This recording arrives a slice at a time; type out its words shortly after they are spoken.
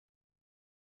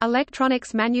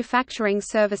Electronics Manufacturing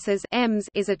Services (EMS)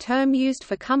 is a term used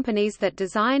for companies that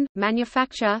design,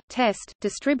 manufacture, test,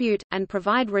 distribute, and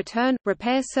provide return,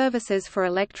 repair services for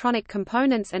electronic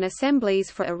components and assemblies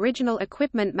for original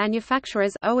equipment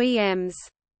manufacturers (OEMs).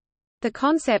 The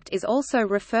concept is also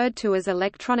referred to as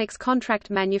electronics contract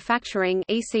manufacturing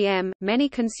 (ECM). Many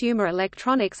consumer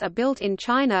electronics are built in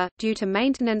China, due to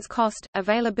maintenance cost,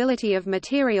 availability of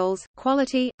materials,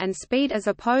 quality, and speed as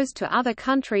opposed to other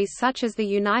countries such as the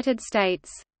United States.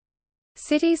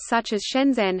 Cities such as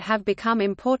Shenzhen have become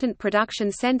important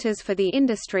production centers for the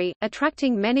industry,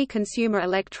 attracting many consumer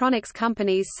electronics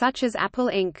companies such as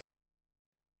Apple Inc.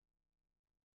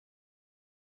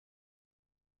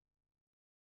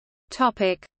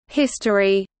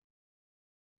 History.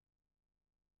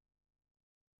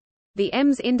 The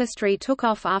EMS industry took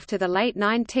off after the late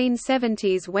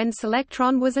 1970s when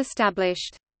Selectron was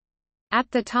established. At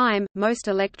the time, most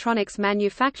electronics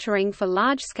manufacturing for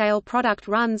large-scale product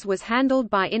runs was handled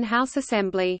by in-house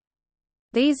assembly.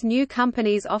 These new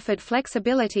companies offered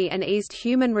flexibility and eased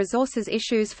human resources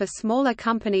issues for smaller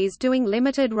companies doing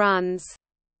limited runs.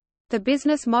 The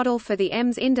business model for the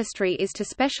EMS industry is to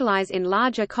specialize in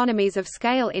large economies of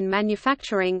scale in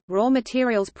manufacturing, raw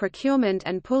materials procurement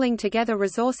and pulling together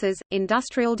resources,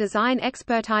 industrial design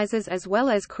expertises as well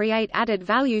as create added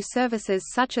value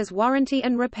services such as warranty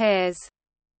and repairs.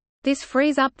 This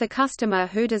frees up the customer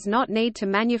who does not need to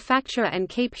manufacture and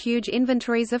keep huge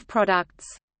inventories of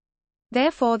products.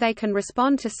 Therefore, they can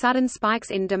respond to sudden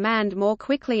spikes in demand more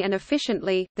quickly and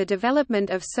efficiently. The development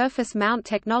of surface mount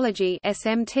technology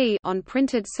 (SMT) on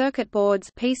printed circuit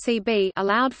boards (PCB)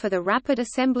 allowed for the rapid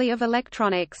assembly of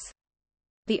electronics.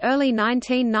 The early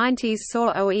 1990s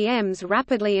saw OEMs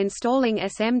rapidly installing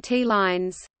SMT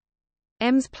lines.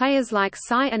 EMS players like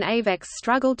SAI and Avex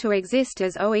struggled to exist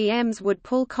as OEMs would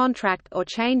pull contract or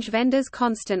change vendors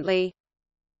constantly.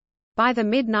 By the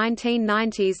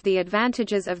mid-1990s the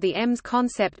advantages of the EMS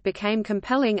concept became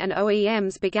compelling and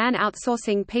OEMs began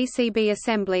outsourcing PCB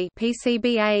assembly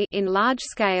 (PCBA) in large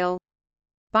scale.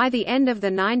 By the end of the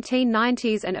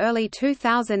 1990s and early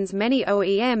 2000s many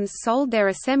OEMs sold their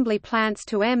assembly plants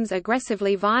to EMS,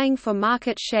 aggressively vying for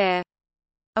market share.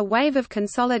 A wave of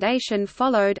consolidation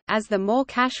followed, as the more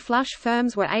cash-flush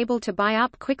firms were able to buy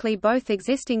up quickly both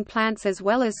existing plants as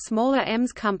well as smaller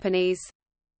EMS companies.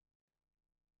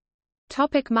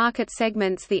 Market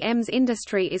segments. The EMS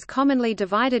industry is commonly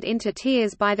divided into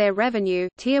tiers by their revenue: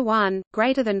 Tier 1,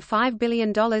 greater than $5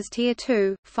 billion; Tier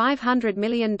 2, $500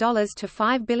 million to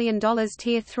 $5 billion;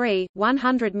 Tier 3,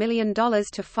 $100 million to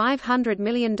 $500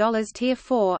 million; Tier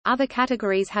 4. Other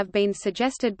categories have been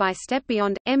suggested by Step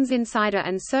Beyond, EMS Insider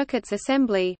and Circuits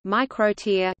Assembly,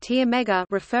 Micro-tier, Tier Mega,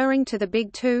 referring to the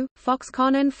Big Two,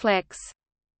 Foxconn and Flex.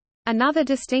 Another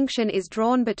distinction is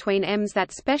drawn between EMS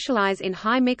that specialize in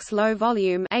high-mix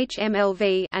low-volume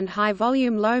 (HMLV) and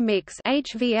high-volume low-mix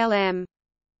 (HVLM).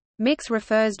 Mix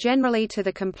refers generally to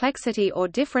the complexity or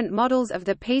different models of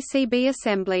the PCB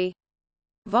assembly.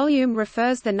 Volume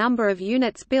refers the number of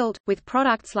units built, with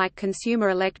products like consumer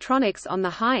electronics on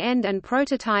the high end and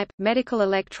prototype, medical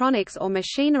electronics or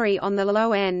machinery on the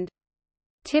low end.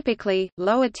 Typically,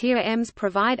 lower-tier EMS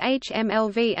provide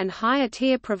HMLV and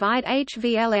higher-tier provide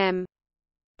HVLM.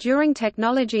 During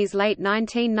technology's late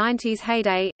 1990s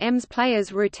heyday, EMS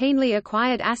players routinely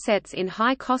acquired assets in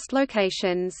high-cost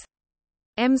locations.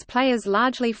 EMS players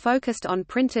largely focused on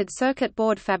printed circuit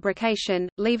board fabrication,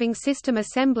 leaving system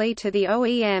assembly to the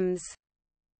OEMs.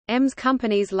 EMS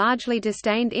companies largely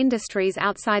disdained industries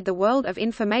outside the world of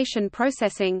information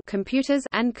processing, computers,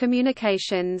 and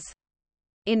communications.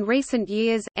 In recent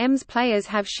years, EMS players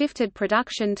have shifted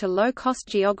production to low-cost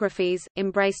geographies,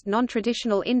 embraced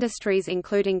non-traditional industries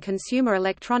including consumer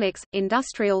electronics,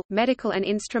 industrial, medical and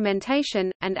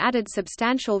instrumentation, and added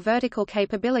substantial vertical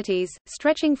capabilities,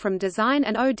 stretching from design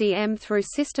and ODM through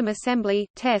system assembly,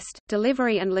 test,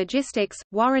 delivery and logistics,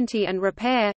 warranty and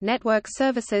repair, network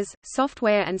services,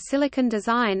 software and silicon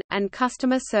design, and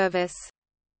customer service.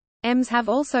 EMS have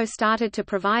also started to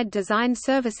provide design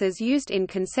services used in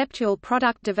conceptual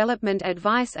product development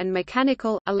advice and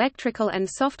mechanical, electrical and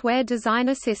software design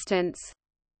assistance.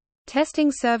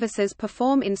 Testing services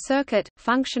perform in circuit,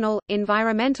 functional,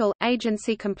 environmental,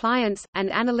 agency compliance,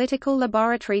 and analytical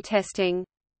laboratory testing.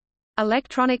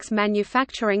 Electronics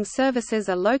manufacturing services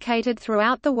are located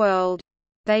throughout the world.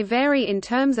 They vary in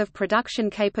terms of production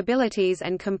capabilities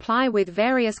and comply with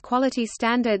various quality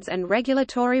standards and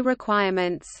regulatory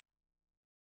requirements.